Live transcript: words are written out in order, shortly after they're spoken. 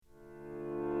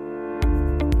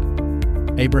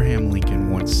Abraham Lincoln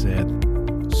once said,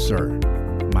 "Sir,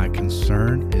 my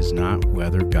concern is not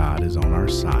whether God is on our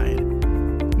side.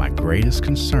 My greatest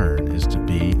concern is to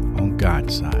be on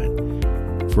God's side,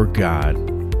 for God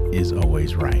is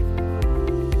always right."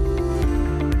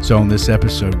 So in this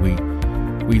episode,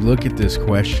 we look at this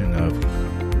question of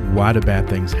why do bad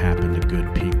things happen to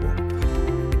good people?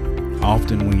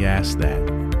 Often we ask that.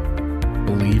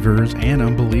 Believers and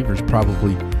unbelievers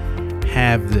probably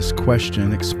have this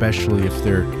question, especially if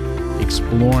they're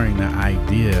exploring the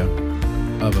idea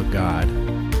of a God.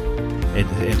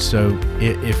 And so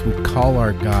if we call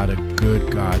our God a good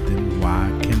God, then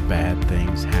why can bad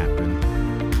things happen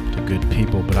to good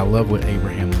people? But I love what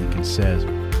Abraham Lincoln says.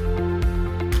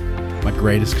 My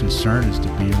greatest concern is to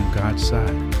be on God's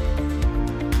side.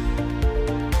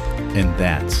 And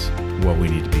that's what we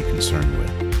need to be concerned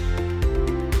with.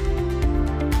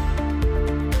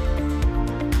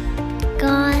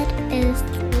 God is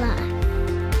love.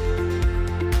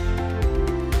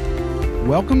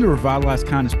 Welcome to Revitalize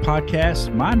Kindness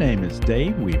Podcast. My name is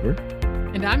Dave Weaver.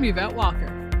 And I'm Yvette Walker.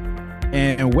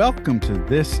 And welcome to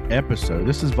this episode.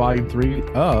 This is Volume 3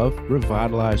 of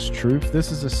Revitalize Truth.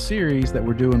 This is a series that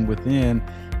we're doing within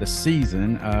the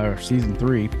season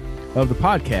 3 of the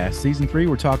podcast. Season 3,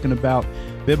 we're talking about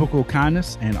biblical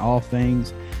kindness and all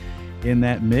things in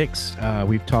that mix.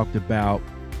 We've talked about,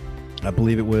 I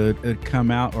believe it would come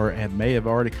out, or it may have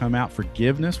already come out,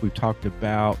 forgiveness. We've talked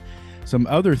about some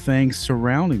other things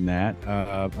surrounding that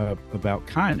about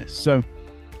kindness. So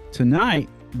tonight,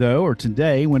 though, or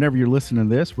today, whenever you're listening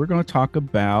to this, we're going to talk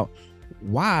about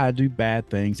why do bad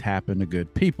things happen to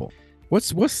good people? What's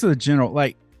the general,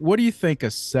 what do you think a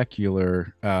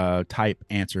secular type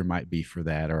answer might be for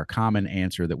that, or a common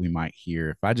answer that we might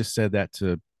hear? If I just said that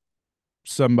to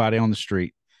somebody on the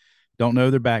street, don't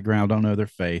know their background, don't know their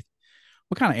faith,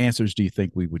 what kind of answers do you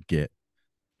think we would get?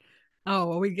 Oh,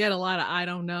 well, we get a lot of I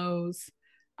don't knows.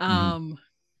 Some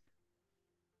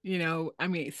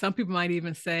people might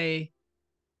even say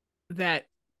that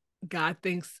God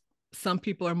thinks some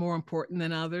people are more important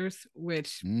than others,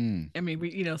 which, some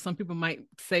people might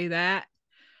say that.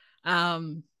 I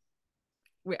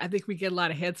think we get a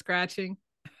lot of head scratching.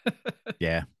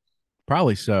 Yeah,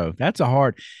 probably so.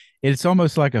 It's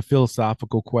almost like a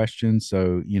philosophical question.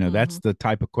 So, that's the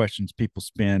type of questions people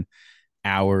spend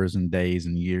hours and days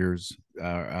and years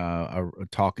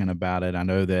talking about it. I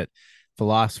know that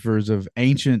philosophers of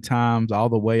ancient times all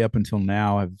the way up until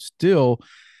now have still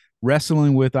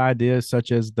wrestling with ideas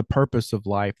such as the purpose of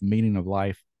life, the meaning of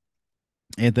life,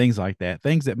 and things like that,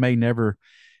 things that may never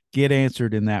get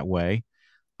answered in that way.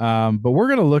 But we're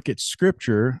going to look at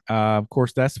scripture. Of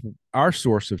course, that's our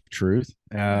source of truth.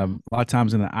 A lot of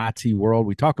times in the IT world,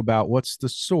 we talk about what's the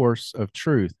source of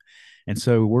truth. And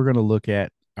so we're going to look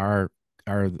at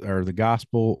the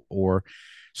gospel or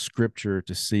scripture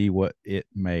to see what it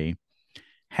may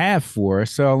have for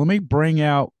us. So let me bring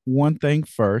out one thing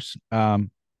first.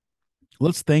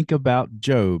 Let's think about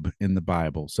Job in the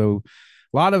Bible. So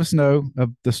a lot of us know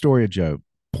of the story of Job.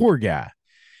 Poor guy.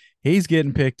 He's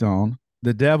getting picked on.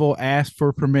 The devil asked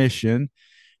for permission.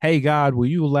 Hey, God, will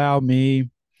you allow me?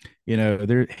 He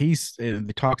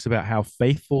talks about how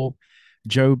faithful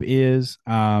Job is.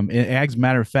 As a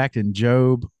matter of fact, in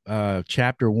Job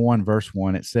chapter 1, verse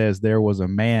 1, it says, there was a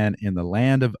man in the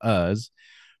land of Uz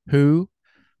whose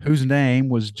name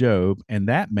was Job, and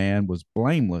that man was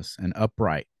blameless and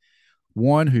upright,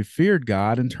 one who feared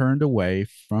God and turned away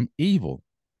from evil.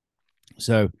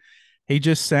 So he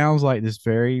just sounds like this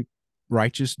very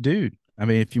righteous dude. I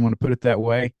mean, if you want to put it that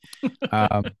way,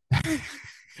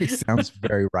 he sounds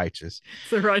very righteous.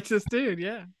 It's a righteous dude.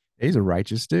 Yeah. He's a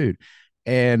righteous dude.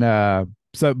 And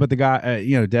but the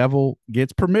guy, devil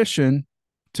gets permission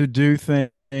to do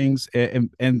things.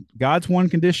 And God's one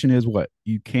condition is what?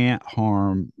 You can't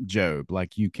harm Job.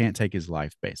 Like, you can't take his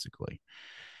life, basically.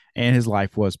 And his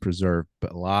life was preserved,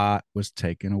 but a lot was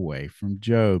taken away from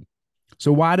Job.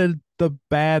 So why did the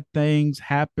bad things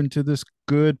happen to this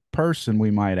good person, we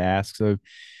might ask? So,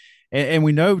 and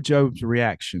we know Job's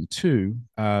reaction to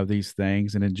these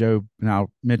things. And in Job, and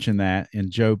I'll mention that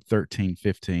in Job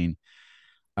 13:15,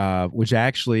 which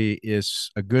actually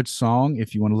is a good song.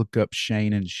 If you want to look up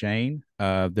Shane and Shane,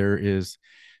 there is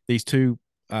these two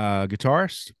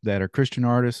guitarists that are Christian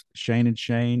artists, Shane and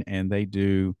Shane, and they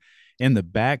do, in the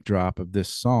backdrop of this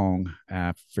song,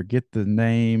 I forget the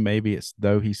name, maybe it's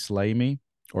Though He Slay Me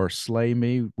or Slay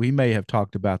Me. We may have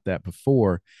talked about that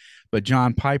before, but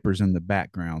John Piper's in the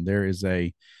background. There is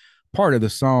a part of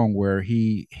the song where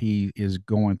he is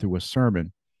going through a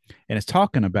sermon, and it's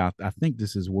talking about, I think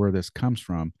this is where this comes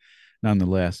from,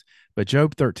 nonetheless. But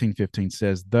Job 13:15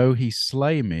 says, though he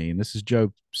slay me, and this is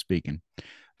Job speaking,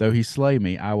 though he slay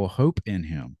me, I will hope in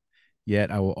him,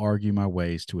 yet I will argue my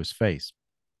ways to his face.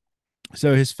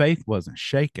 So his faith wasn't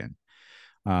shaken,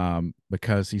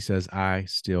 because he says, I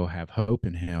still have hope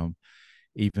in him,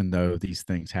 even though these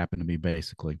things happen to me,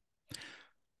 basically.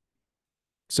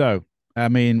 So, I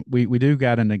mean, we do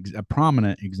got a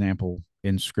prominent example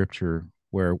in scripture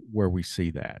where we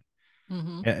see that.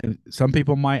 Mm-hmm. And some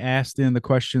people might ask then the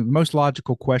question, the most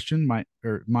logical question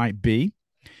might be,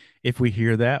 if we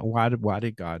hear that, why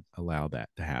did God allow that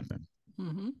to happen?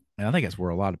 Mm-hmm. And I think that's where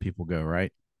a lot of people go,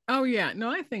 right? Oh yeah, no,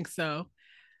 I think so.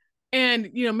 And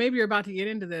maybe you're about to get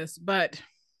into this, but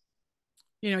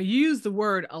use the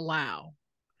word allow.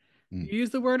 Mm. Use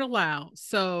the word allow.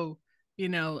 So,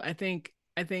 I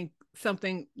think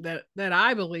something that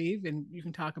I believe, and you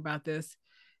can talk about this,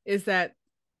 is that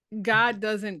God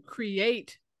doesn't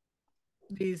create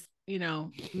these,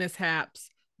 mishaps,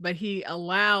 but he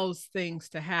allows things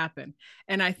to happen.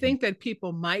 And I think that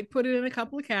people might put it in a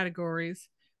couple of categories.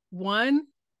 One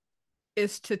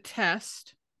is to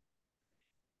test,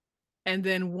 and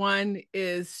then one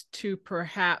is to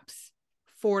perhaps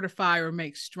fortify or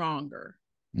make stronger.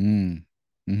 Mm.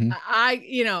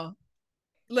 Mm-hmm.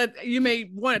 Let you may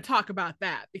want to talk about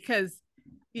that, because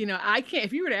I can't.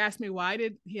 If you were to ask me why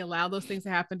did he allow those things to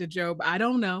happen to Job, I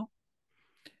don't know.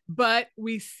 But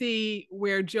we see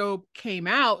where Job came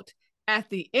out at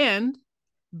the end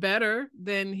better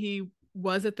than he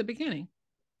was at the beginning.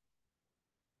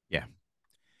 Yeah,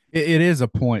 it is a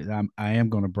point I am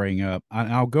going to bring up.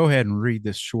 I'll go ahead and read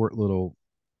this short little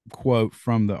quote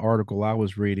from the article I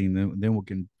was reading. Then we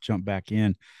can jump back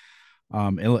in,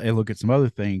 and look at some other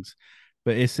things.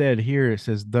 But it said here, it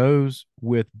says, those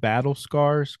with battle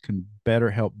scars can better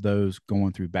help those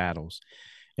going through battles.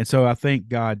 And so I think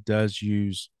God does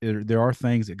use, there are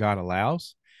things that God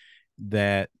allows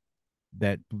that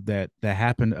that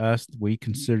happen to us. We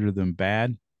consider them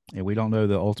bad, and we don't know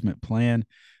the ultimate plan,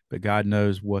 but God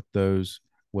knows what those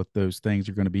things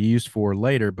are going to be used for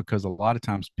later, because a lot of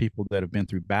times people that have been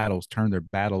through battles turn their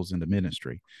battles into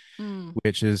ministry,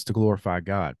 which is to glorify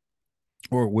God,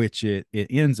 or which it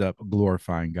ends up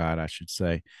glorifying God, I should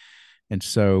say. And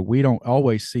so we don't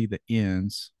always see the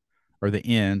ends, or the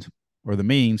end, or the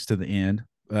means to the end.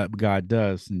 God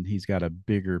does, and he's got a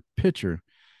bigger picture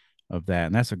of that.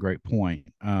 And that's a great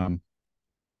point.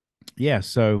 Yeah.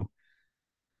 So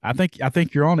I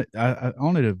think you're on it,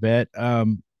 on it, Yvette.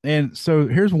 And so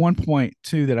here's one point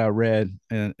too that I read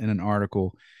in an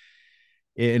article,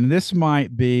 and this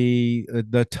might be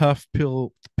the tough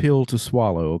pill to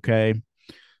swallow. Okay.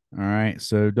 All right.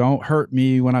 So don't hurt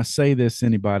me when I say this,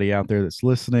 anybody out there that's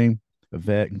listening,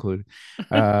 Yvette included.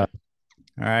 All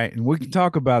right. And we can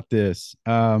talk about this.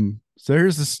 So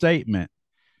here's the statement: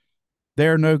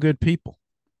 there are no good people.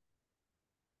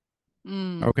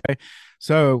 Okay.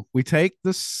 So we take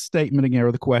the statement again,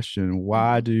 or the question,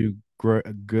 why do good,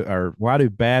 or why do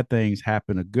bad things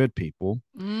happen to good people?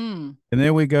 And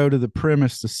then we go to the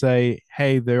premise to say,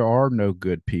 hey, there are no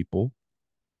good people.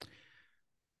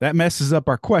 That messes up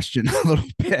our question a little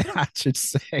bit, I should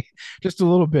say, just a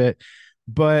little bit.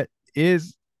 But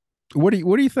what do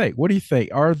you think? What do you think?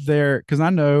 Are there, because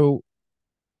I know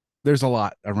there's a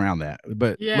lot around that,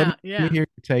 but Yeah, let me yeah. hear your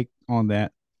take on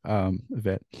that,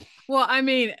 Yvette. Well, I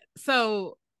mean,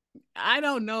 so I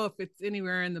don't know if it's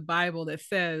anywhere in the Bible that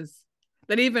says,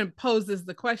 that even poses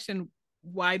the question,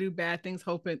 why do bad things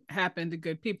happen to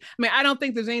good people? I mean, I don't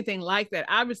think there's anything like that.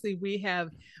 Obviously,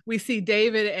 we see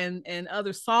David and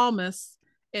other psalmists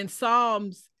in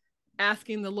Psalms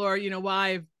asking the Lord,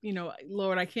 why,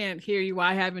 Lord, I can't hear you.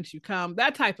 Why haven't you come?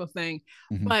 That type of thing.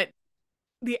 Mm-hmm. But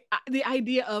the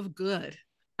idea of good,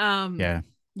 um, Yeah.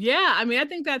 yeah, I mean, I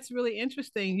think that's really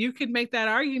interesting. You could make that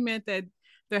argument that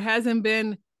there hasn't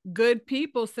been good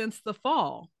people since the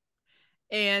fall,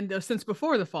 and since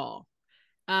before the fall.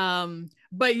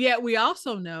 But yet we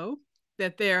also know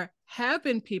that there have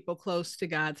been people close to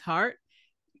God's heart: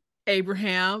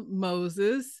 Abraham,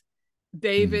 Moses, Mm.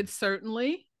 David,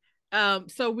 certainly.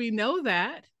 So we know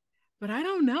that, but I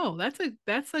don't know.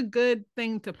 That's a good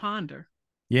thing to ponder.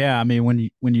 Yeah, I mean,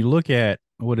 when you look at,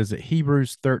 what is it,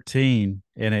 Hebrews 13,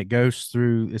 and it goes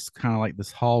through, it's kind of like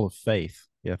this hall of faith.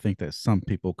 Yeah, I think that some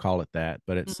people call it that,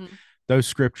 but it's Mm-hmm. those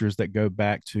scriptures that go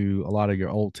back to a lot of your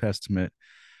Old Testament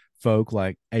folk,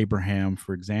 like Abraham,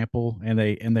 for example, and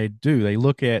they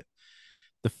look at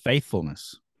the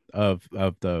faithfulness of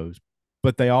those,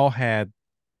 but they all had,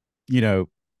 you know,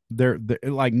 they're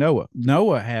like Noah.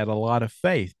 Noah had a lot of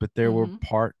faith, but there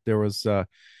Mm-hmm. was,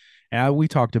 and we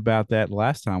talked about that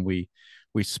last time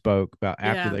we spoke about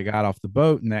after Yeah. they got off the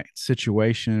boat and that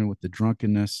situation with the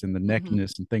drunkenness and the Mm-hmm.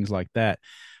 nakedness and things like that.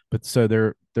 But so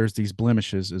there's these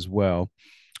blemishes as well.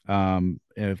 And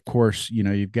of course,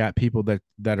 you've got people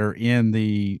that are in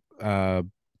the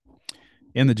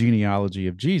genealogy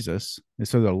of Jesus. And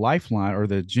so the lifeline or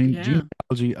the Yeah.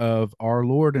 genealogy of our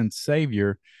Lord and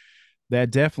Savior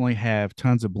that definitely have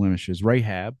tons of blemishes.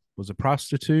 Rahab was a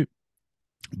prostitute,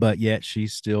 but yet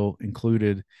she's still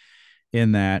included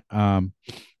in that.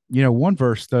 One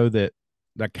verse though that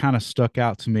kind of stuck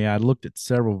out to me. I looked at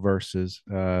several verses,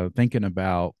 thinking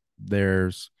about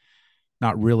there's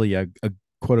not really a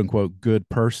quote unquote good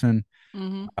person.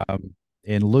 Mm-hmm.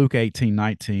 In Luke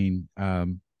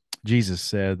 18:19, Jesus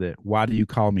said that, why do you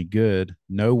call me good?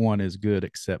 No one is good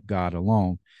except God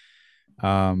alone.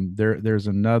 There's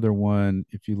another one.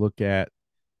 If you look at,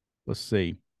 let's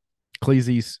see,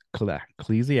 Ecclesiastes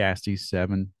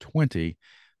 7:20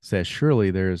 says,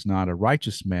 surely there is not a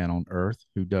righteous man on earth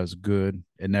who does good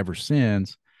and never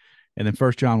sins. And then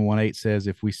 1 John 1:8 says,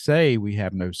 if we say we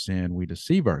have no sin, we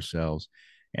deceive ourselves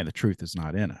and the truth is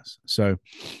not in us. So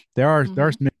there are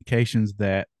some indications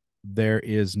that there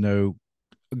is no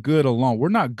good alone. We're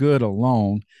not good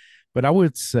alone, but I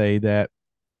would say that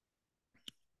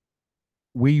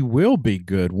we will be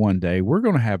good one day. We're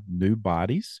going to have new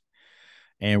bodies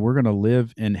and we're going to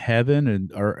live in heaven,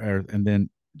 and then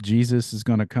Jesus is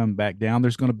going to come back down.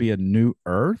 There's going to be a new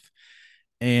earth.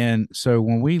 And so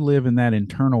when we live in that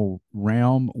internal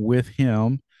realm with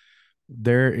him,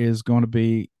 there is going to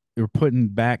be, we're putting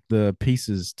back the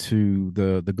pieces to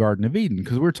the Garden of Eden,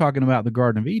 because we're talking about the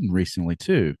Garden of Eden recently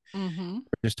too. Mm-hmm.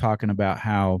 We're just talking about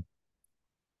how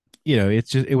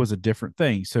it was a different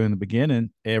thing. So in the beginning,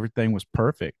 everything was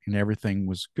perfect and everything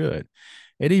was good.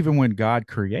 And even when God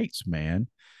creates man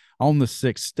on the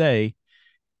sixth day,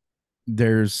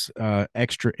 there's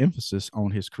extra emphasis on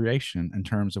his creation in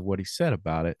terms of what he said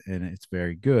about it, and it's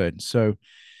very good. So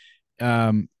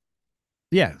um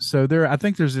so I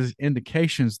think there's these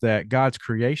indications that God's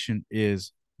creation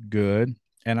is good.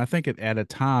 And I think at a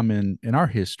time in our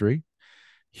history,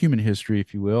 human history,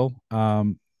 if you will,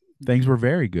 things were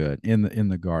very good in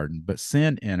the garden, but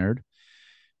sin entered,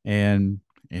 and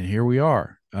here we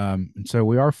are. And so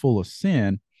we are full of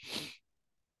sin,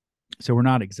 so we're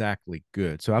not exactly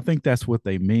good. So I think that's what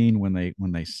they mean when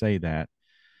they say that.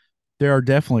 There are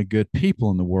definitely good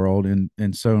people in the world,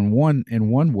 and so in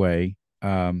one way,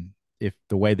 if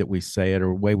the way that we say it or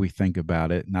the way we think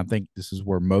about it, and I think this is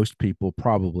where most people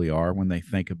probably are when they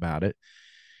think about it,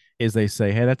 is they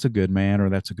say, hey, that's a good man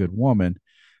or that's a good woman,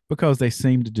 because they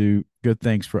seem to do good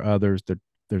things for others.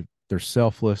 They're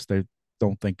selfless. They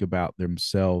don't think about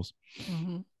themselves,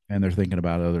 Mm-hmm. and they're thinking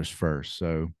about others first.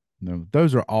 So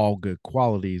those are all good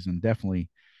qualities, and definitely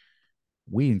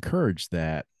we encourage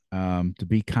that, to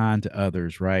be kind to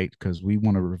others, right? Because we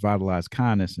want to revitalize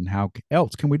kindness, and how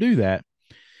else can we do that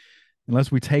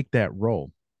unless we take that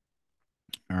role?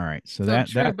 All right, so So that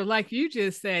true. that But like you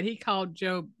just said, he called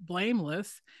Job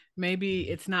blameless. Maybe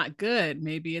it's not good.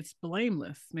 Maybe it's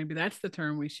blameless. Maybe that's the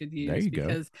term we should there use, you go,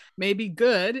 because maybe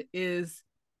good is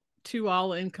too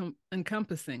all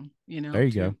encompassing, there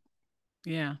you to, go.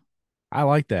 yeah. I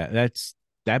like that.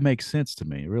 That makes sense to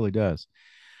me. It really does.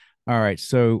 All right,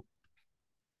 so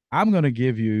I'm going to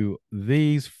give you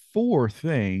these four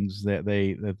things that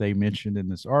they mentioned in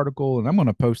this article, and I'm going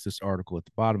to post this article at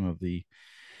the bottom of the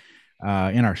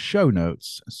in our show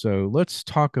notes. So let's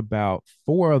talk about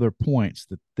four other points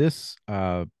that this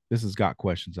has got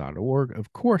questions.org.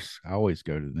 Of course, I always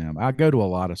go to them. I go to a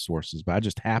lot of sources, but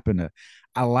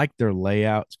I like their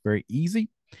layout. It's very easy,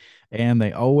 and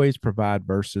they always provide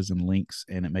verses and links,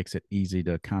 and it makes it easy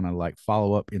to kind of like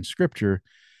follow up in scripture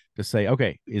to say,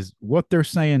 okay, is what they're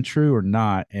saying true or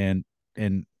not? And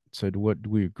so do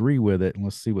we agree with it? And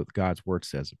let's see what God's word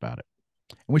says about it.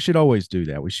 And we should always do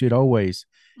that. We should always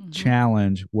Mm-hmm.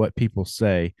 challenge what people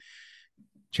say,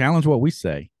 challenge what we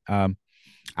say. I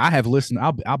have listened.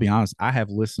 I'll be honest. I have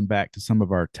listened back to some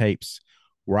of our tapes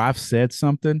where I've said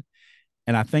something,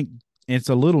 and I think it's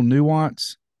a little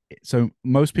nuance. So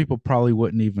most people probably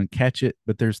wouldn't even catch it,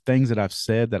 but there's things that I've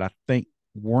said that I think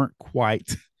weren't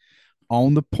quite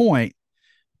on the point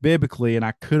biblically, and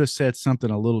I could have said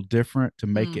something a little different to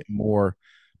make it more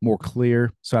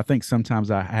clear. So I think sometimes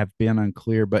I have been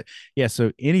unclear, but yeah.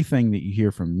 So anything that you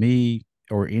hear from me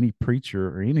or any preacher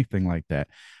or anything like that,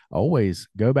 always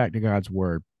go back to God's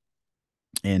word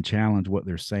and challenge what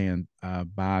they're saying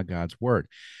by God's word.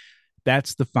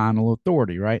 That's the final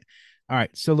authority, right? All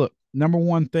right. So look, number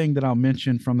one thing that I'll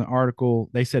mention from the article,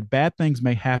 they said bad things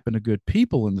may happen to good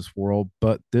people in this world,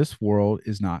 but this world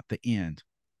is not the end.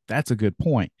 That's a good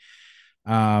point.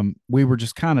 we were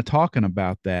just kind of talking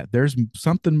about that. There's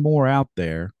something more out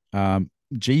there.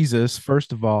 Jesus,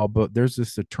 first of all, but there's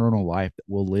this eternal life that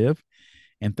we'll live,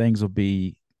 and things will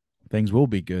be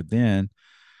good then.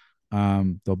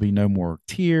 There'll be no more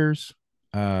tears,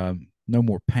 no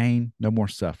more pain, no more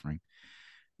suffering.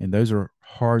 And those are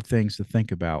hard things to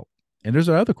think about. And there's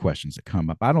other questions that come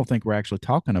up. I don't think we're actually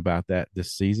talking about that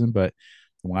this season, but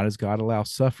why does God allow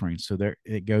suffering? So there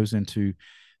it goes into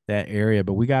that area.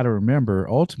 But we got to remember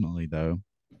ultimately, though,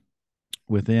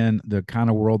 within the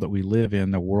kind of world that we live in,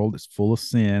 the world is full of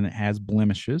sin, it has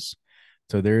blemishes.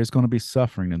 So there is going to be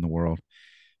suffering in the world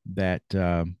that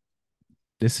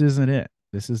this isn't it.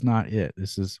 This is not it.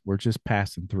 We're just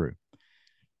passing through.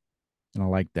 And I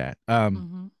like that.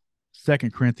 Mm-hmm. 2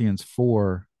 Corinthians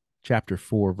 4, chapter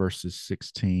 4, verses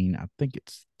 16, I think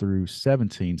it's through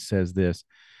 17, says this.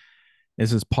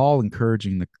 This is Paul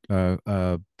encouraging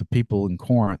the people in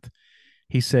Corinth.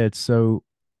 He said, so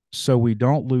we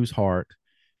don't lose heart,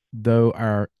 though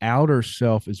our outer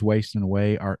self is wasting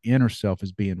away, our inner self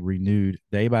is being renewed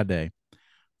day by day.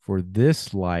 For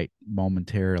this light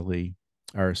momentarily,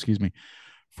 or excuse me,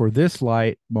 for this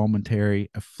light momentary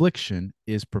affliction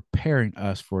is preparing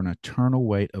us for an eternal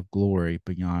weight of glory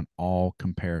beyond all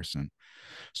comparison.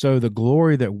 So the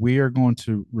glory that we are going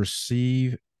to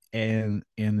receive and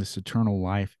in this eternal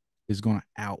life is going to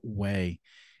outweigh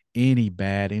any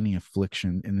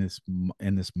affliction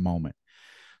in this moment.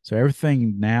 So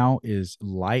everything now is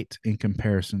light in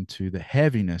comparison to the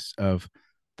heaviness of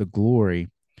the glory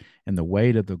and the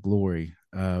weight of the glory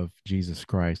of Jesus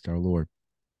Christ our Lord.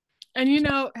 And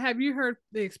have you heard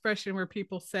the expression where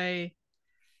people say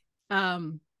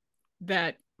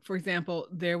that, for example,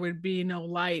 there would be no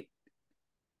light?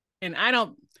 And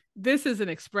this is an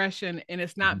expression and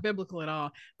it's not biblical at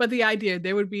all, but the idea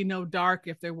there would be no dark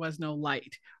if there was no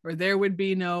light, or there would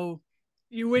be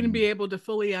you wouldn't be able to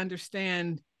fully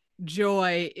understand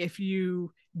joy if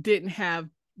you didn't have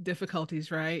difficulties,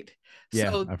 right?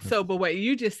 Yeah. But what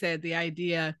you just said, the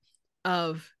idea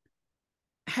of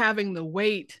having the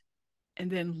weight and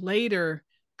then later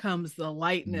comes the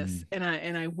lightness. And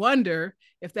I wonder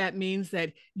if that means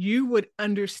that you would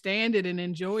understand it and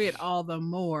enjoy it all the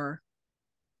more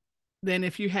than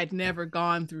if you had never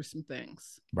gone through some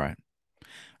things. Right.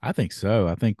 I think so.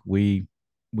 I think we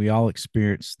all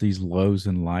experience these lows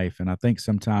in life, and I think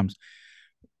sometimes,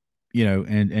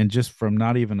 and just from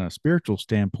not even a spiritual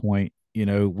standpoint,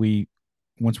 we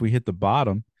once we hit the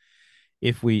bottom,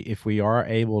 if we are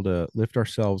able to lift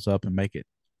ourselves up and make it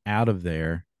out of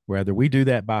there, whether we do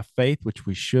that by faith, which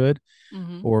we should,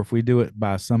 or if we do it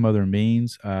by some other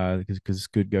means, because this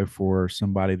could go for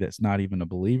somebody that's not even a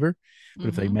believer. But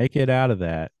if they make it out of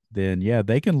that, then yeah,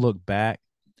 they can look back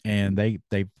and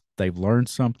they've learned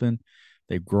something,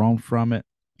 they've grown from it,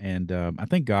 and I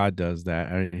think God does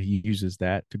that. He uses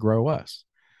that to grow us.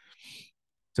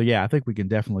 So yeah, I think we can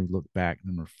definitely look back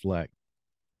and reflect,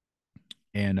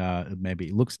 and maybe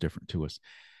it looks different to us.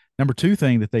 Number two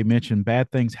thing that they mentioned,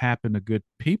 bad things happen to good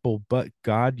people, but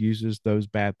God uses those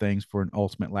bad things for an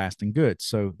ultimate lasting good.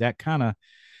 So that kind of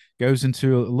goes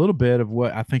into a little bit of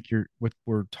what I think what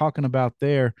we're talking about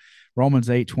there. Romans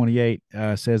 8:28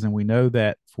 says, and we know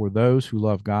that for those who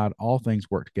love God, all things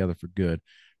work together for good,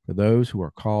 for those who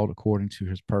are called according to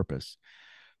his purpose.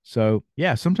 So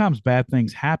yeah, sometimes bad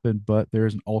things happen, but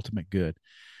there's an ultimate good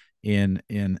in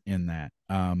that.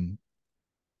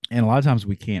 And a lot of times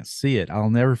we can't see it. I'll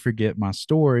never forget my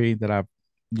story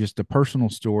just a personal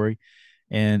story.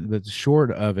 And the short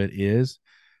of it is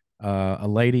a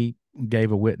lady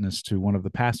gave a witness to one of the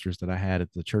pastors that I had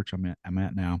at the church I'm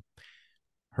at now.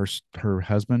 Her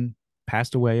husband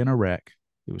passed away in a wreck.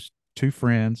 It was two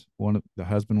friends. The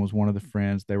husband was one of the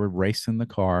friends. They were racing the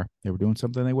car. They were doing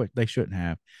something they shouldn't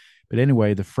have. But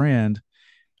anyway, the friend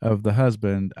of the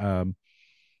husband,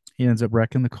 he ends up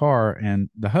wrecking the car, and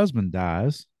the husband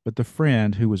dies, but the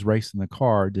friend who was racing the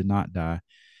car did not die.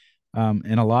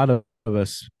 And a lot of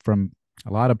us, from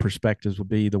a lot of perspectives, would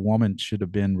be the woman should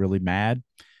have been really mad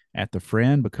at the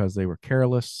friend because they were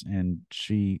careless, and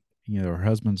she, her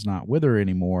husband's not with her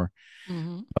anymore.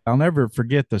 But I'll never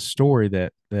forget the story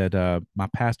that my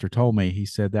pastor told me. He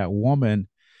said that woman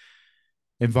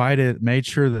made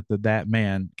sure that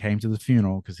man came to the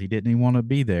funeral because he didn't even want to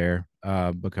be there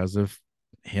because of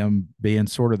him being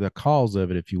sort of the cause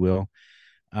of it, if you will.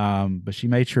 But she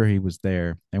made sure he was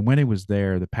there. And when he was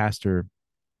there, the pastor,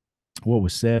 what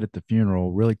was said at the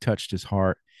funeral really touched his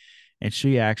heart. And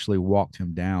she actually walked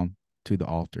him down to the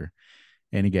altar,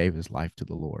 and he gave his life to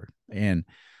the Lord. And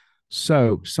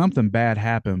so something bad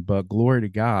happened, but glory to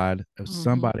God,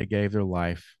 somebody gave their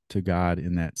life to God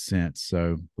in that sense.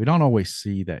 So we don't always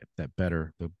see that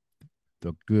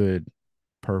the good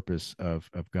purpose of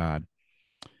God.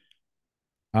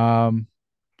 Um,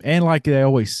 and like they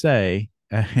always say,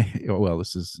 well,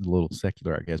 this is a little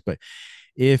secular, I guess, but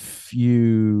if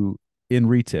you in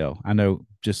retail, I know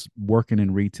just working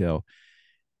in retail,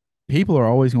 people are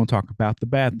always going to talk about the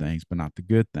bad things, but not the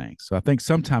good things. So I think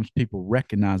sometimes people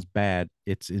recognize bad;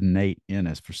 it's innate in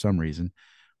us for some reason.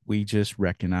 We just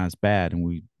recognize bad, and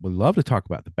we would love to talk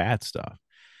about the bad stuff,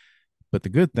 but the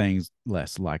good things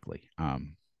less likely.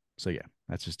 So yeah,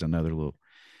 that's just another little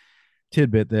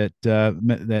tidbit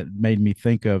that made me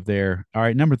think of there. All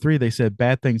right, number 3, they said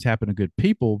bad things happen to good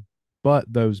people, but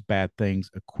those bad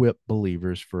things equip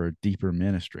believers for a deeper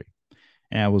ministry.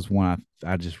 And that was one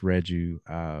I just read you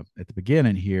at the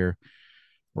beginning here,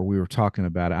 where we were talking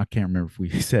about it. I can't remember if we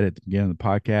said it at the beginning of the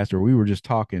podcast or we were just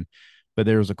talking, but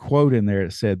there was a quote in there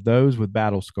that said, "Those with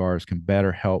battle scars can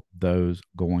better help those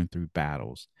going through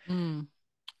battles." Mm.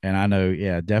 And I know,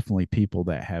 yeah, definitely people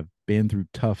that have been through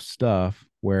tough stuff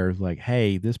where like,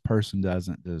 hey, this person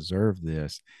doesn't deserve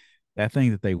this. That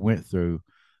thing that they went through,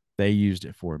 they used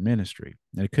it for a ministry.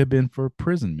 And it could have been for a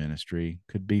prison ministry,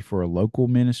 could be for a local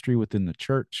ministry within the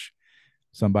church,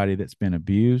 somebody that's been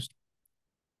abused.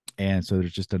 And so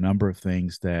there's just a number of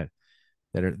things that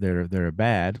are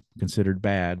bad, considered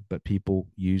bad, but people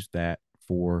use that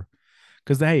for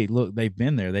because they look, they've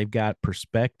been there, they've got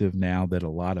perspective now that a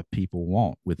lot of people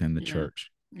want within the Yeah.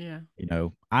 church. Yeah.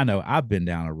 I know I've been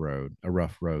down a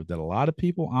rough road that a lot of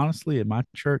people, honestly, in my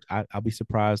church, I'll be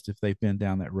surprised if they've been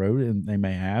down that road, and they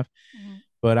may have,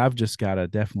 but I've just got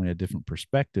definitely a different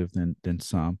perspective than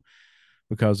some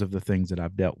because of the things that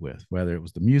I've dealt with, whether it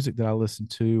was the music that I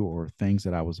listened to or things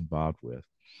that I was involved with.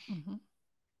 Mm-hmm.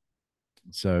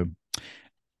 So,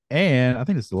 and I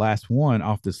think it's the last one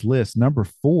off this list. Number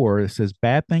 4, it says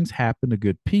bad things happen to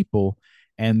good people,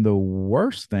 and the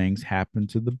worst things happen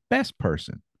to the best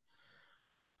person.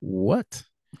 What?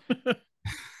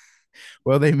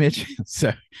 Well, they mentioned,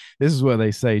 so this is what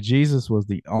they say: Jesus was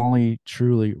the only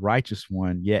truly righteous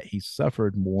one, yet he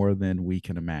suffered more than we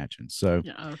can imagine. So,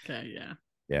 Yeah. Okay. Yeah.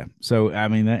 yeah. So, I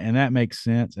mean, that makes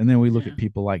sense. And then we look Yeah. at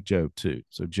people like Job, too.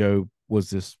 So, Job was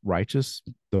this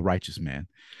the righteous man,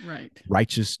 Right.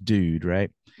 righteous dude, right?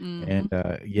 Mm-hmm.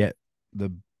 And yet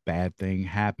the bad thing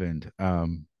happened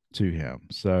to him.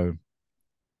 So,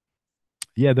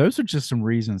 yeah, those are just some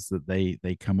reasons that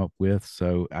they come up with.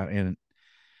 So, and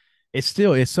it's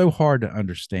so hard to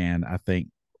understand. I think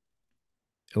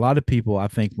a lot of people, I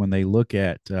think when they look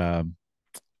at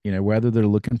whether they're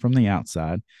looking from the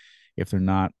outside, if they're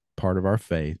not part of our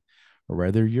faith, or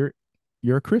whether you're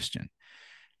a Christian,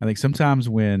 I think sometimes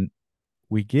when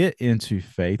we get into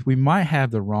faith, we might have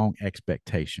the wrong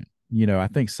expectation. I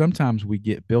think sometimes we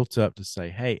get built up to say,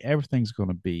 hey, everything's going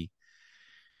to be,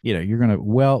 you're going to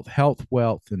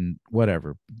wealth, and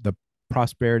whatever, the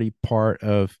prosperity part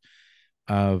of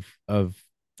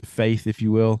faith, if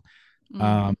you will.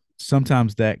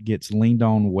 Sometimes that gets leaned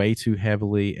on way too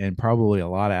heavily, and probably a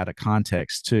lot out of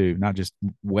context too, not just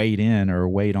weighed in or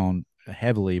weighed on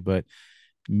heavily, but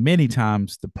many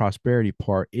times the prosperity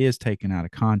part is taken out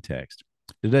of context.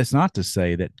 That's not to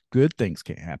say that good things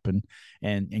can't happen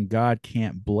and God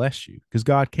can't bless you, because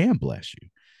God can bless you.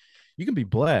 You can be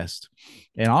blessed,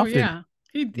 and Oh often, yeah.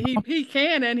 He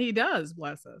can and he does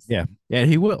bless us. yeah,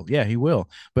 he will. Yeah, he will.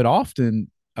 But often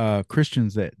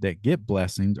Christians that get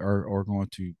blessings are going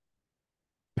to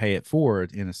pay it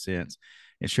forward in a sense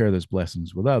and share those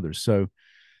blessings with others. So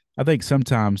I think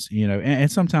sometimes,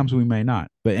 and sometimes we may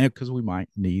not, but because we might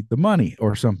need the money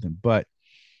or something. But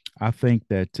I think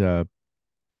that,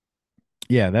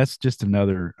 yeah, that's just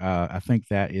another, I think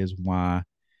that is why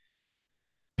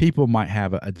people might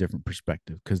have a different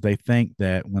perspective, because they think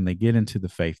that when they get into the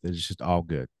faith, that it's just all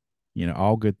good.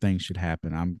 All good things should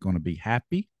happen. I'm going to be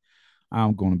happy.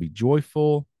 I'm going to be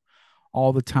joyful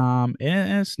all the time.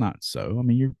 And it's not so. I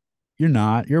mean, you're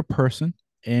not, you're a person,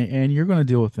 and you're going to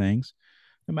deal with things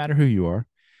no matter who you are.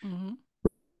 Mm-hmm.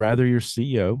 Rather you're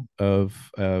CEO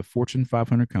of a Fortune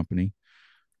 500 company,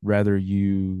 rather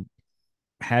you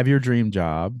have your dream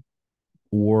job,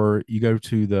 or you go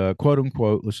to the quote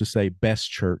unquote, let's just say, best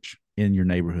church in your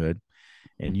neighborhood,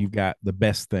 and you've got the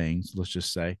best things, let's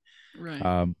just say. Right.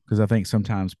 Because I think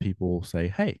sometimes people say,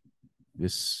 hey,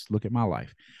 just look at my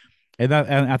life. And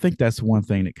I think that's one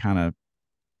thing that kind of,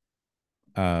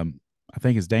 I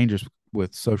think is dangerous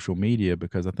with social media,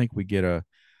 because I think we get a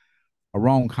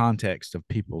wrong context of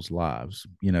people's lives.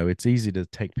 It's easy to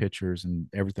take pictures and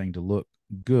everything to look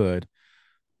good,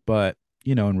 but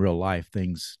in real life,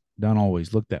 things don't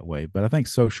always look that way. But I think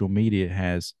social media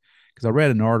has, because I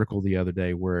read an article the other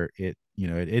day where it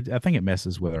I think it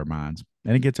messes with our minds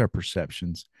and it gets our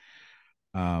perceptions.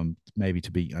 maybe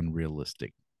to be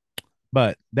unrealistic.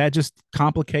 But that just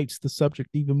complicates the subject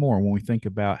even more when we think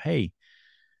about, hey,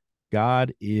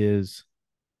 God is,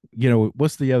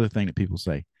 what's the other thing that people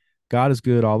say? God is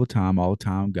good all the time. All the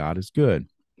time, God is good.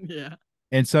 Yeah.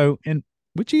 And so, and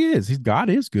which he is, God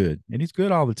is good and he's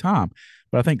good all the time.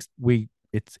 But I think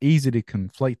it's easy to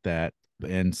conflate that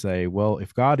and say, well,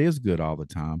 if God is good all the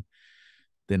time,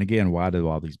 then again, why do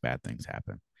all these bad things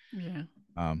happen? Yeah.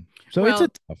 So it's a Well,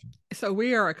 tough. so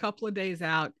we are a couple of days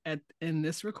out in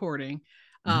this recording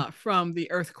from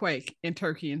the earthquake in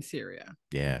Turkey and Syria.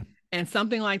 Yeah. And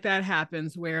something like that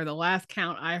happens where the last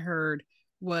count I heard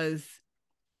was,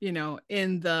 in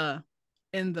the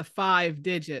 5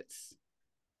 digits,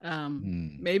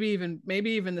 maybe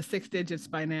even the 6 digits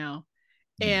by now.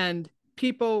 And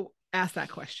people ask that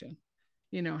question,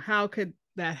 how could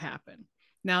that happen?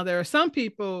 Now, there are some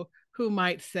people who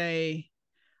might say,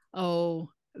 oh,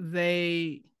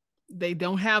 they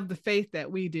don't have the faith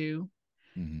that we do.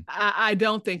 I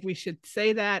don't think we should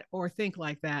say that or think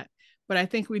like that, but I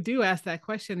think we do ask that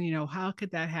question, how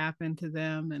could that happen to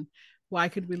them, and why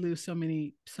could we lose so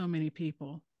many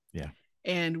people? Yeah.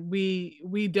 And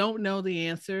we don't know the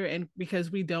answer, and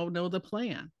because we don't know the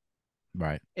plan.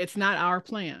 Right. It's not our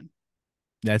plan.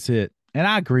 That's it. And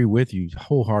I agree with you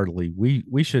wholeheartedly.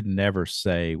 We should never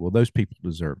say, well, those people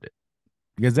deserved it,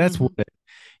 because that's what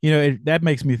that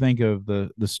makes me think of the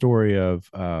story of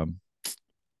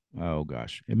oh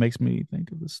gosh, it makes me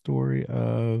think of the story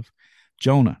of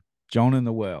Jonah in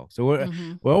the well. So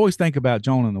we always think about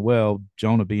Jonah in the well,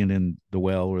 Jonah being in the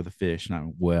well or the fish, not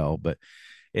well, but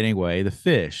anyway, the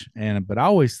fish. But I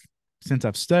always, since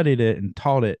I've studied it and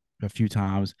taught it a few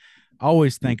times, I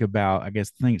always think about, I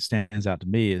guess the thing that stands out to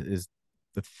me is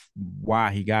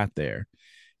why he got there.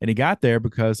 And he got there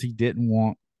because he didn't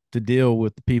want to deal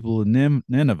with the people in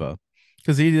Nineveh,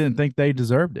 because he didn't think they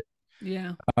deserved it.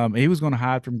 Yeah. He was going to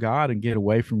hide from God and get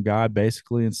away from God,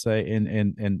 basically, and say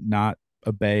and not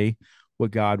obey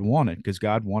what God wanted, because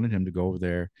God wanted him to go over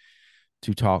there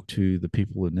to talk to the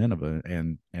people in Nineveh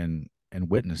and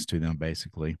witness to them,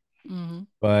 basically.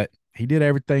 But he did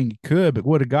everything he could. But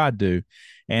what did God do?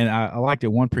 And I liked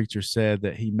it. One preacher said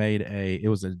that it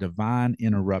was a divine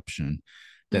interruption,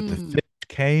 that the fish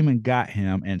came and got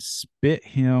him and spit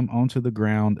him onto the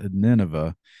ground in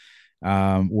Nineveh,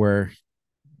 where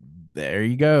there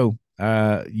you go.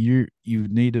 You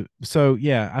need to. So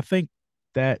yeah, I think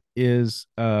that is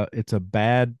it's a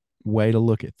bad way to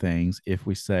look at things if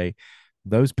we say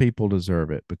those people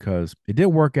deserve it, because it did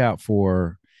work out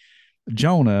for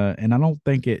Jonah, and I don't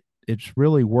think it's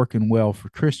really working well for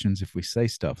Christians if we say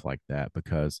stuff like that,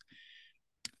 because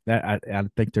that I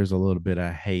think there's a little bit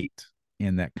of hate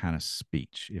in that kind of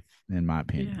speech, if in my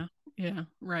opinion. Yeah,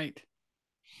 right.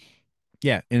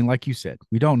 Yeah, and like you said,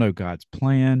 we don't know God's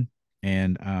plan,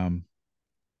 and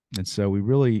so we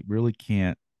really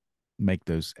can't make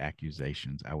those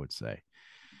accusations, I would say.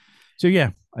 So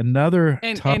yeah, another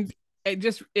tough.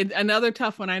 Another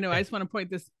tough one. I know. I just want to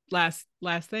point this last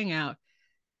thing out.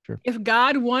 Sure. If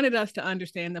God wanted us to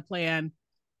understand the plan,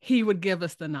 he would give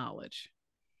us the knowledge.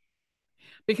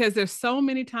 Because there's so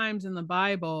many times in the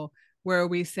Bible where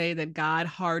we say that God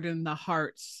hardened the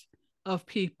hearts of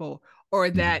people, or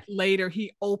that later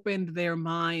he opened their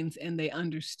minds and they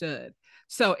understood.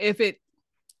 So if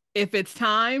it's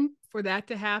time for that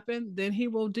to happen, then he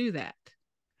will do that.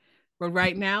 But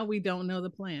right now we don't know the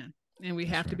plan, and we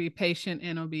have to be patient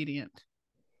and obedient.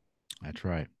 That's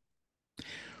right.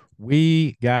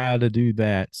 We got to do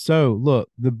that. So, look,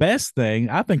 I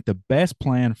think the best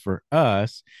plan for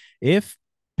us, if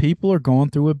people are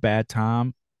going through a bad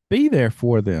time, be there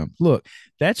for them. Look,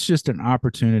 that's just an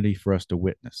opportunity for us to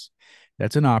witness.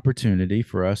 That's an opportunity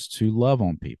for us to love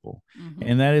on people.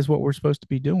 And that is what we're supposed to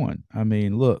be doing. I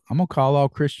mean, look, I'm going to call all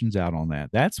Christians out on that.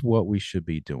 That's what we should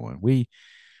be doing. We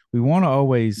want to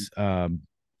always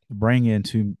bring in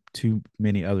too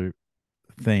many other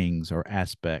things or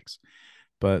aspects.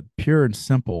 But pure and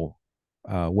simple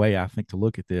way, I think, to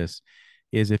look at this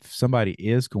is, if somebody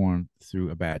is going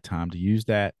through a bad time, to use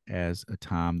that as a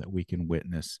time that we can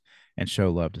witness and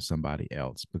show love to somebody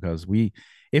else. Because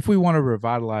if we want to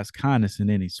revitalize kindness in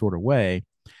any sort of way,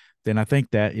 then I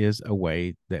think that is a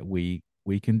way that we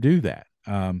can do that.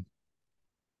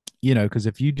 Because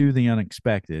if you do the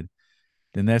unexpected,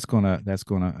 then that's gonna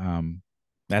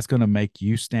make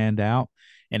you stand out.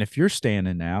 And if you're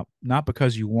standing out, not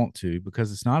because you want to,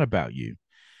 because it's not about you,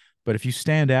 but if you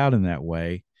stand out in that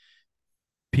way,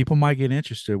 people might get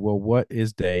interested. Well, what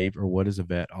is Dave or what is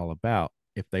Yvette all about?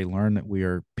 If they learn that we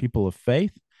are people of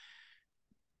faith,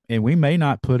 and we may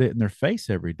not put it in their face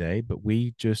every day, but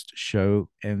we just show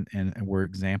and we're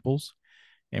examples,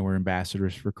 and we're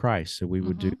ambassadors for Christ. So we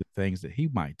would do the things that he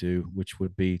might do, which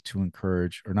would be to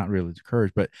encourage, or not really to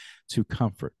encourage, but to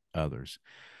comfort others.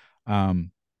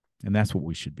 And that's what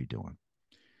we should be doing.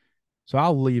 So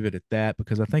I'll leave it at that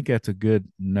because I think that's a good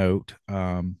note.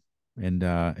 And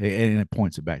it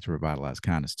points it back to revitalized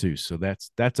kindness too. So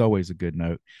that's always a good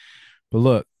note. But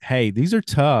look, hey, these are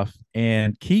tough,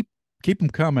 and keep them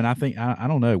coming. I think I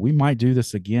don't know. We might do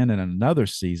this again in another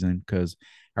season because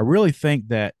I really think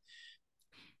that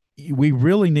we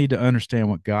really need to understand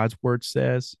what God's word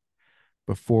says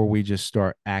before we just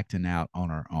start acting out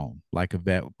on our own. Like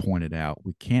Yvette pointed out,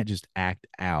 we can't just act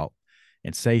out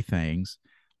and say things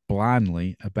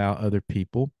blindly about other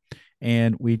people.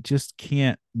 And we just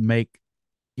can't make,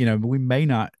 we may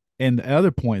not. And the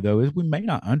other point, though, is we may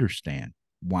not understand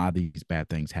why these bad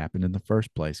things happened in the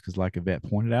first place. Because, like Yvette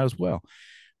pointed out as well,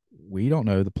 we don't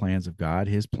know the plans of God.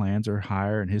 His plans are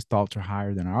higher and his thoughts are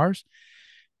higher than ours.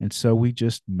 And so we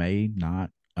just may not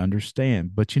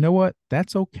understand. But you know what?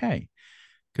 That's okay,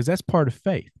 because that's part of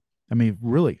faith. I mean,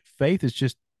 really, faith is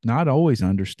just not always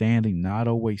understanding, not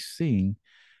always seeing,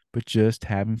 but just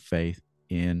having faith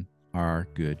in our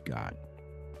good God.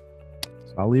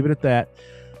 So I'll leave it at that.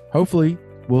 Hopefully,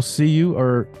 we'll see you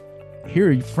or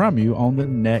hear from you on the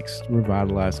next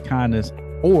Revitalized Kindness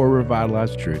or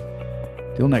Revitalized Truth.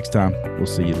 Till next time, we'll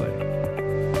see you later.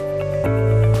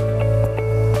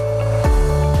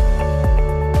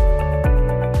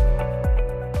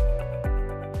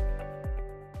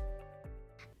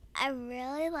 I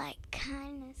really like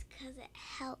kindness because it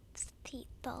helps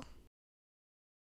people.